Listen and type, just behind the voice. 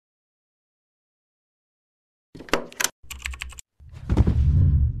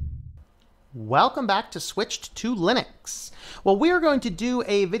Welcome back to Switched to Linux. Well, we are going to do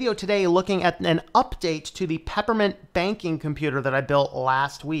a video today looking at an update to the Peppermint banking computer that I built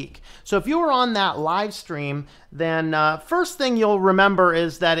last week. So if you were on that live stream, then first thing you'll remember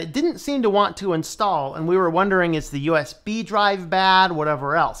is that it didn't seem to want to install, and we were wondering, is the USB drive bad,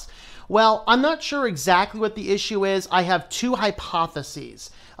 whatever else. Well, I'm not sure exactly what the issue is. I have two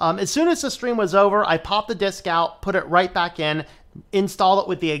hypotheses. As soon as the stream was over, I popped the disk out, put it right back in, install it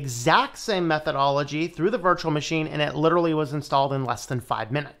with the exact same methodology through the virtual machine, and it literally was installed in less than 5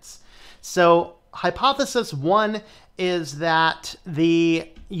 minutes. So hypothesis one is that the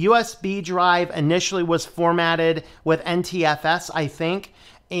USB drive initially was formatted with NTFS, I think,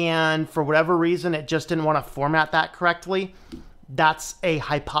 and for whatever reason, it just didn't want to format that correctly. That's a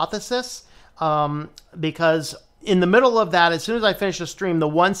hypothesis, because in the middle of that, as soon as I finished the stream, the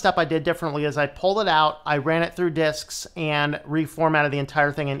one step I did differently is I pulled it out, I ran it through disks, and reformatted the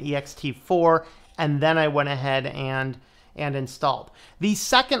entire thing in ext4, and then I went ahead and installed. The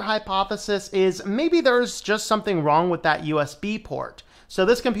second hypothesis is maybe there's just something wrong with that USB port. So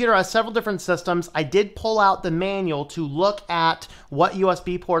this computer has several different systems. I did pull out the manual to look at what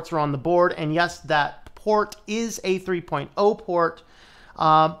USB ports are on the board, and yes, that port is a 3.0 port.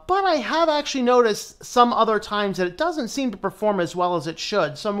 But I have actually noticed some other times that it doesn't seem to perform as well as it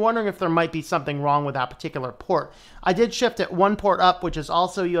should. So I'm wondering if there might be something wrong with that particular port. I did shift it one port up, which is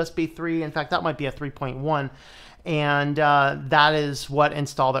also USB 3. In fact, that might be a 3.1. And that is what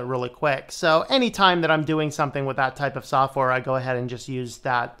installed it really quick. So anytime that I'm doing something with that type of software, I go ahead and just use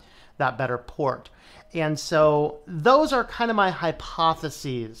that better port. And so those are kind of my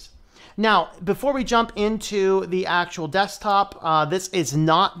hypotheses. Now, before we jump into the actual desktop, this is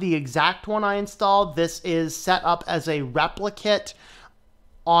not the exact one I installed. This is set up as a replicate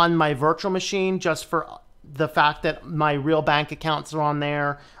on my virtual machine just for the fact that my real bank accounts are on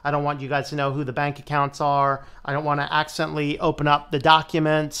there. I don't want you guys to know who the bank accounts are. I don't want to accidentally open up the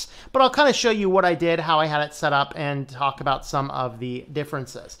documents, but I'll kind of show you what I did, how I had it set up, and talk about some of the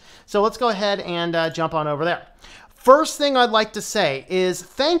differences. So let's go ahead and jump on over there. First thing I'd like to say is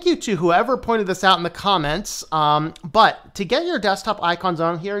thank you to whoever pointed this out in the comments, but to get your desktop icons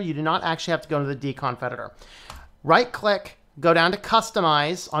on here, you do not actually have to go into the decconf editor. Right-click, go down to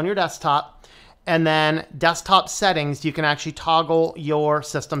Customize on your desktop, and then Desktop Settings, you can actually toggle your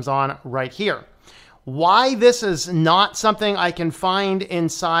systems on right here. Why this is not something I can find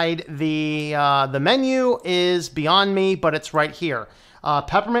inside the menu is beyond me, but it's right here.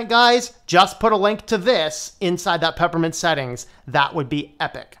 Peppermint guys, just put a link to this inside that Peppermint settings. That would be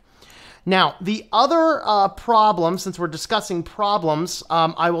epic. Now, the other problem, since we're discussing problems,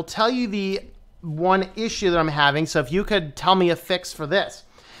 I will tell you the one issue that I'm having. So if you could tell me a fix for this.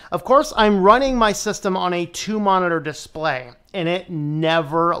 Of course, I'm running my system on a 2-monitor display, and it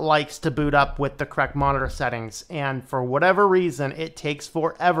never likes to boot up with the correct monitor settings. And for whatever reason, it takes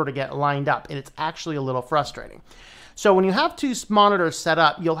forever to get lined up, and it's actually a little frustrating. So when you have 2 monitors set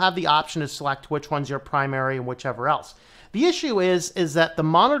up, you'll have the option to select which one's your primary and whichever else. The issue is that the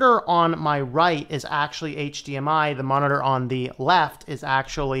monitor on my right is actually HDMI. The monitor on the left is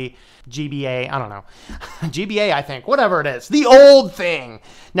actually GBA. I don't know. GBA, I think. Whatever it is. The old thing.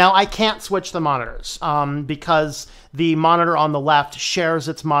 Now, I can't switch the monitors because the monitor on the left shares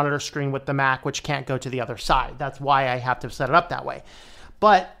its monitor screen with the Mac, which can't go to the other side. That's why I have to set it up that way.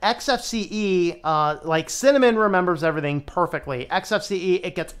 But XFCE, like Cinnamon remembers everything perfectly. XFCE,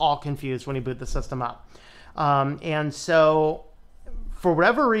 it gets all confused when you boot the system up. And so, for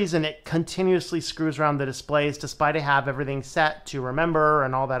whatever reason, it continuously screws around the displays despite I have everything set to remember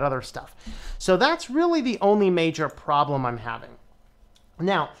and all that other stuff. So that's really the only major problem I'm having.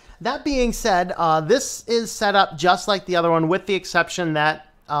 Now, that being said, this is set up just like the other one with the exception that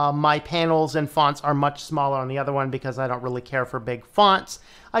my panels and fonts are much smaller on the other one because I don't really care for big fonts.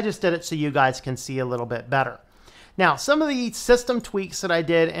 I just did it so you guys can see a little bit better. Now, some of the system tweaks that I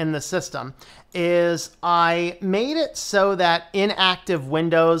did in the system is I made it so that inactive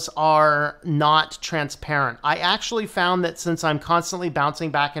windows are not transparent. I actually found that since I'm constantly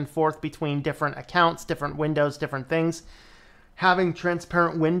bouncing back and forth between different accounts, different windows, different things, having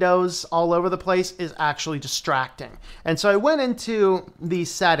transparent windows all over the place is actually distracting. And so I went into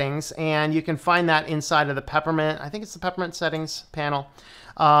these settings, and you can find that inside of the Peppermint, I think it's the Peppermint settings panel.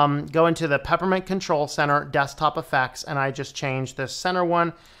 Go into the Peppermint Control Center, Desktop Effects, and I just changed this center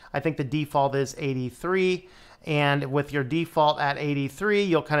one. I think the default is 83. And with your default at 83,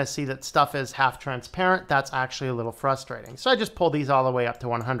 you'll kind of see that stuff is half transparent. That's actually a little frustrating. So I just pulled these all the way up to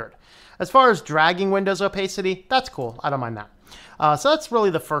 100. As far as dragging Windows opacity, that's cool. I don't mind that. So that's really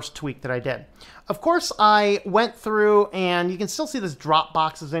the first tweak that I did. Of course, I went through, and you can still see this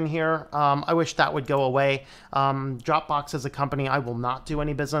Dropbox is in here. I wish that would go away. Dropbox is a company I will not do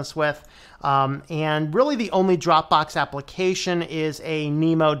any business with. And really the only Dropbox application is a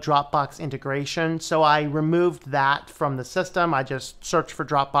Nemo Dropbox integration. So I removed that from the system. I just searched for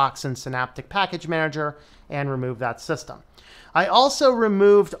Dropbox in Synaptic Package Manager and removed that system. I also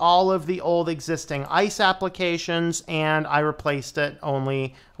removed all of the old existing ICE applications, and I replaced it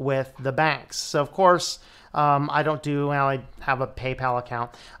only with the banks. So of course, I don't do, well, I have a PayPal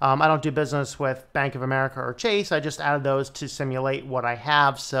account. I don't do business with Bank of America or Chase. I just added those to simulate what I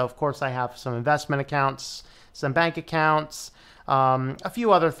have. So of course I have some investment accounts, some bank accounts, a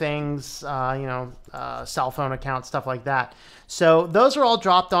few other things, cell phone accounts, stuff like that. So those are all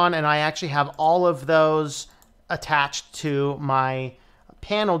dropped on, and I actually have all of those attached to my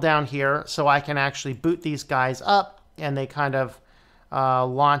panel down here, so I can actually boot these guys up, and they kind of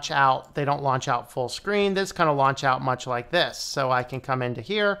launch out. They don't launch out full screen. They just kind of launch out much like this. So I can come into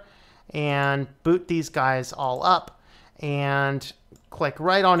here and boot these guys all up and click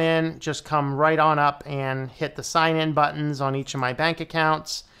right on in, just come right on up and hit the sign in buttons on each of my bank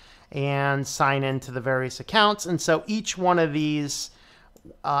accounts and sign into the various accounts. And so each one of these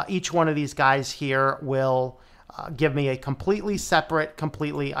guys here will give me a completely separate,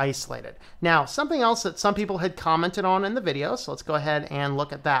 completely isolated. Now, something else that some people had commented on in the video, so let's go ahead and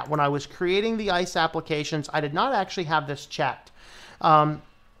look at that. When I was creating the ICE applications, I did not actually have this checked.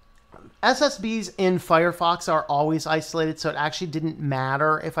 SSBs in Firefox are always isolated, so it actually didn't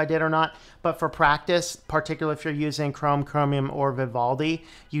matter if I did or not. But for practice, particularly if you're using Chrome, Chromium, or Vivaldi,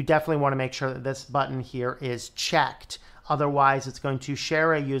 you definitely want to make sure that this button here is checked. Otherwise, it's going to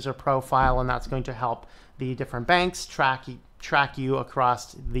share a user profile, and that's going to help the different banks track you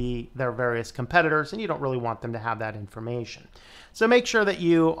across their various competitors, and you don't really want them to have that information. So make sure that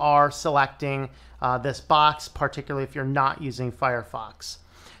you are selecting this box, particularly if you're not using Firefox.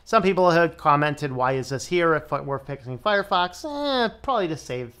 Some people have commented, why is this here if we're fixing Firefox? Probably to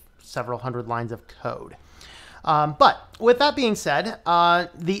save several hundred lines of code. But with that being said,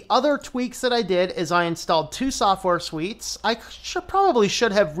 the other tweaks that I did is I installed 2 software suites. I probably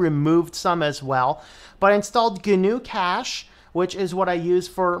should have removed some as well, but I installed GNU Cache, which is what I use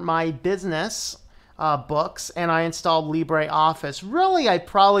for my business books, and I installed LibreOffice. Really, I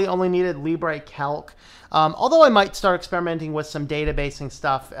probably only needed LibreCalc, although I might start experimenting with some databasing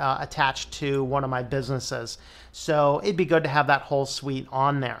stuff attached to one of my businesses. So it'd be good to have that whole suite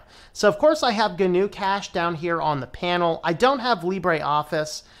on there. So of course I have GNU Cache down here on the panel. I don't have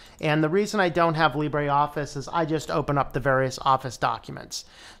LibreOffice, and the reason I don't have LibreOffice is I just open up the various Office documents.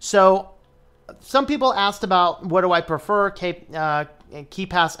 So some people asked about what do I prefer,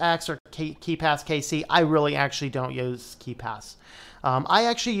 KeePass X or KeePass KC. I really actually don't use KeePass. I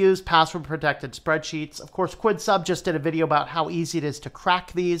actually use password protected spreadsheets. Of course, QuidSub just did a video about how easy it is to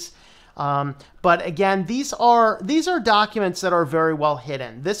crack these. But again, these are documents that are very well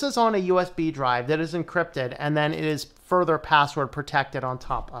hidden. This is on a USB drive that is encrypted, and then it is further password protected on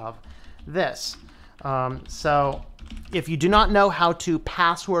top of this. So if you do not know how to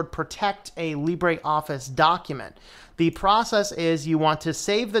password protect a LibreOffice document, the process is you want to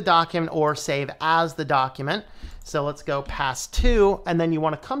save the document or save as the document. So let's go past 2, and then you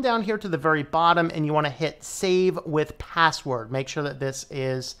want to come down here to the very bottom and you want to hit save with password. Make sure that this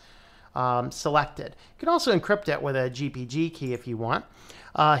is selected. You can also encrypt it with a GPG key if you want.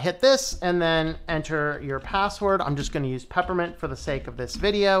 Hit this and then enter your password. I'm just going to use Peppermint for the sake of this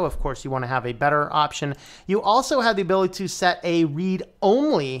video. Of course, you want to have a better option. You also have the ability to set a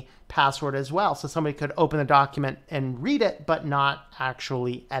read-only password as well. So somebody could open the document and read it, but not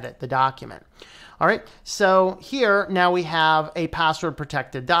actually edit the document. All right, so here now we have a password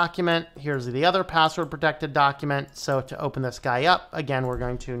protected document. Here's the other password protected document. So to open this guy up, again, we're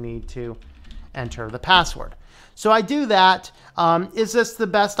going to need to enter the password. So I do that. Is this the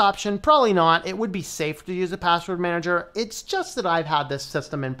best option? Probably not. It would be safe to use a password manager. It's just that I've had this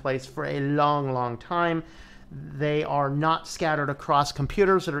system in place for a long, long time. They are not scattered across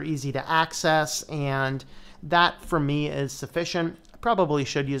computers that are easy to access, and that for me is sufficient. Probably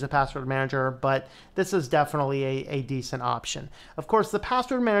should use a password manager, but this is definitely a decent option. Of course, the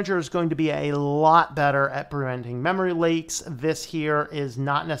password manager is going to be a lot better at preventing memory leaks. This here is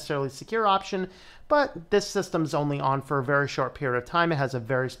not necessarily a secure option, but this system's only on for a very short period of time. It has a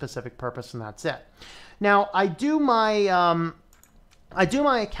very specific purpose, and that's it. Now, I do my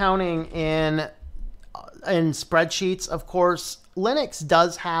accounting in spreadsheets. Of course, Linux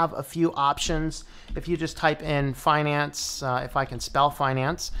does have a few options. If you just type in finance, if I can spell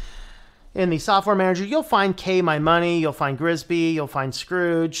finance, In the software manager, you'll find K My Money, you'll find Grisby, you'll find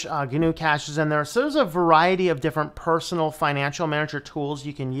Scrooge, GNU Cash is in there. So there's a variety of different personal financial manager tools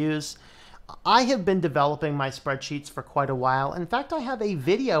you can use. I have been developing my spreadsheets for quite a while. In fact, I have a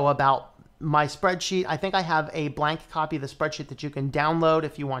video about my spreadsheet. I think I have a blank copy of the spreadsheet that you can download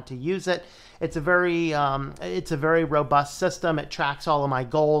if you want to use it. It's a very robust system. It tracks all of my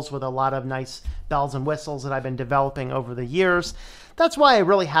goals with a lot of nice bells and whistles that I've been developing over the years. That's why I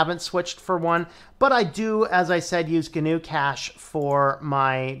really haven't switched for one, but I do, as I said, use GNU Cash for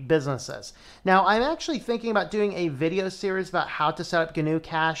my businesses. Now, I'm actually thinking about doing a video series about how to set up GNU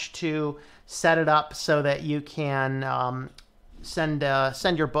Cash to set it up so that you can send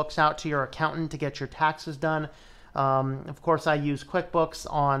your books out to your accountant to get your taxes done. Of course, I use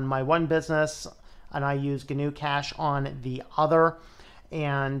QuickBooks on my one business, and I use GNU Cash on the other.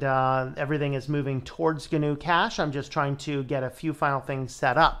 And everything is moving towards GNU Cash. I'm just trying to get a few final things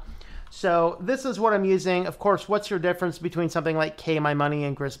set up. So this is what I'm using. Of course, what's your difference between something like K My Money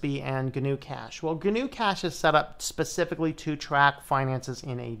and Grisby and GNU Cash? Well, GNU Cash is set up specifically to track finances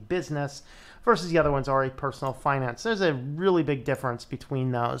in a business versus the other ones are a personal finance. There's a really big difference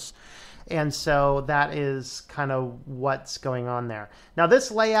between those. And so that is kind of what's going on there. Now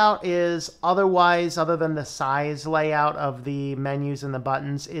this layout is otherwise, other than the size layout of the menus and the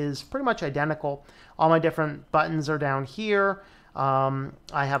buttons, is pretty much identical. All my different buttons are down here. I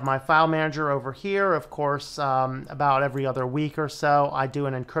have my file manager over here. Of course, about every other week or so, I do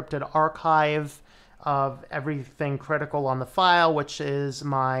an encrypted archive of everything critical on the file, which is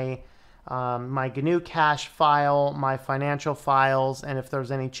my GNU Cash file, my financial files, and if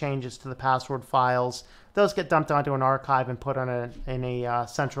there's any changes to the password files, those get dumped onto an archive and put on a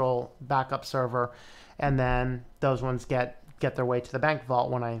central backup server, and then those ones get their way to the bank vault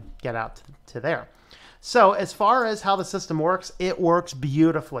when I get out to there. So as far as how the system works, it works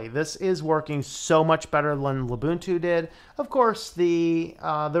beautifully. This is working so much better than Lubuntu did. Of course, the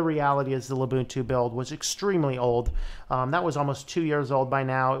reality is the Lubuntu build was extremely old. That was almost 2 years old by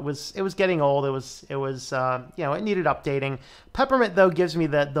now. It was getting old. It was you know, it needed updating. Peppermint though gives me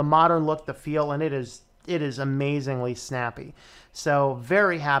the modern look, the feel, and it is amazingly snappy. So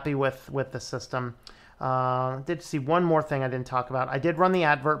very happy with the system. Did see one more thing I didn't talk about. I did run the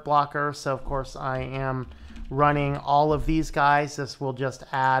advert blocker, so of course I am running all of these guys. This will just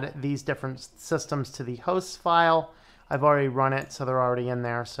add these different systems to the hosts file. I've already run it, so they're already in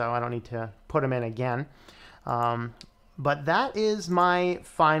there, so I don't need to put them in again. But that is my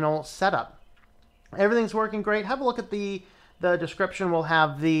final setup. Everything's working great. Have a look at the description. We'll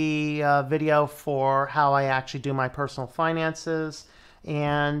have the video for how I actually do my personal finances.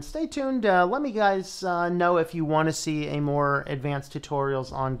 And stay tuned. Let me guys know if you want to see a more advanced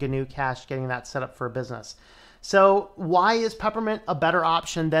tutorials on GNU Cash, getting that set up for a business. So why is Peppermint a better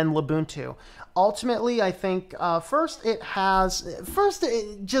option than Lubuntu? Ultimately, I think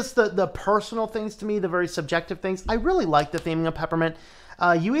just the personal things to me, the very subjective things. I really like the theming of Peppermint.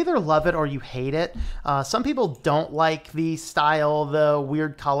 You either love it or you hate it. Some people don't like the style, the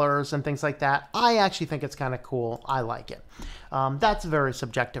weird colors and things like that. I actually think it's kind of cool. I like it. That's a very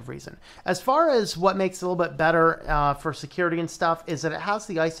subjective reason. As far as what makes it a little bit better for security and stuff is that it has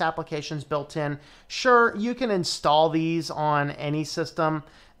the ICE applications built in. Sure, you can install these on any system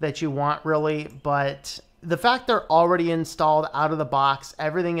that you want really, but the fact they're already installed out of the box,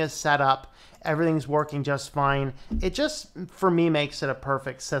 everything is set up, everything's working just fine. It just, for me, makes it a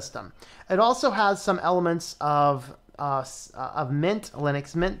perfect system. It also has some elements of Mint,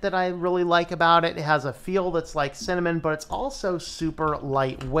 Linux Mint, that I really like about it. It has a feel that's like cinnamon, but it's also super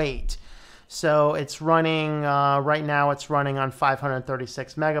lightweight. So it's running, right now it's running on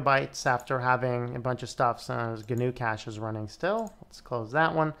 536 megabytes after having a bunch of stuff. So GNU Cache is running still. Let's close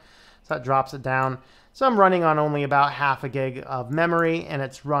that one. So that drops it down. So I'm running on only about half a gig of memory, and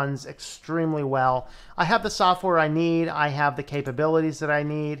it runs extremely well. I have the software I need. I have the capabilities that I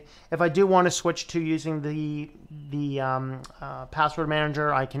need. If I do want to switch to using the password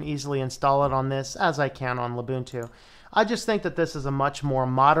manager, I can easily install it on this, as I can on Lubuntu. I just think that this is a much more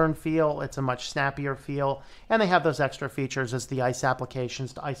modern feel. It's a much snappier feel, and they have those extra features as the ICE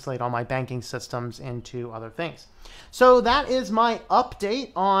applications to isolate all my banking systems into other things. So that is my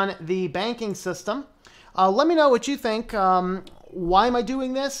update on the banking system. Let me know what you think. Why am I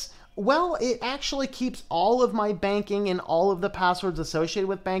doing this? Well, it actually keeps all of my banking and all of the passwords associated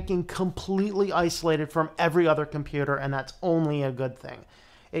with banking completely isolated from every other computer, and that's only a good thing.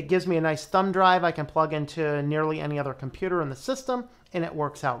 It gives me a nice thumb drive I can plug into nearly any other computer in the system, and it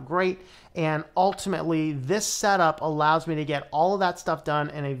works out great. And ultimately, this setup allows me to get all of that stuff done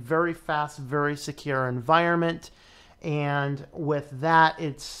in a very fast, very secure environment. And with that,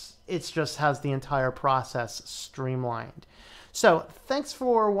 it's it just has the entire process streamlined. So thanks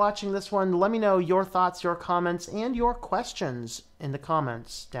for watching this one. Let me know your thoughts, your comments, and your questions in the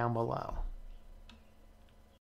comments down below.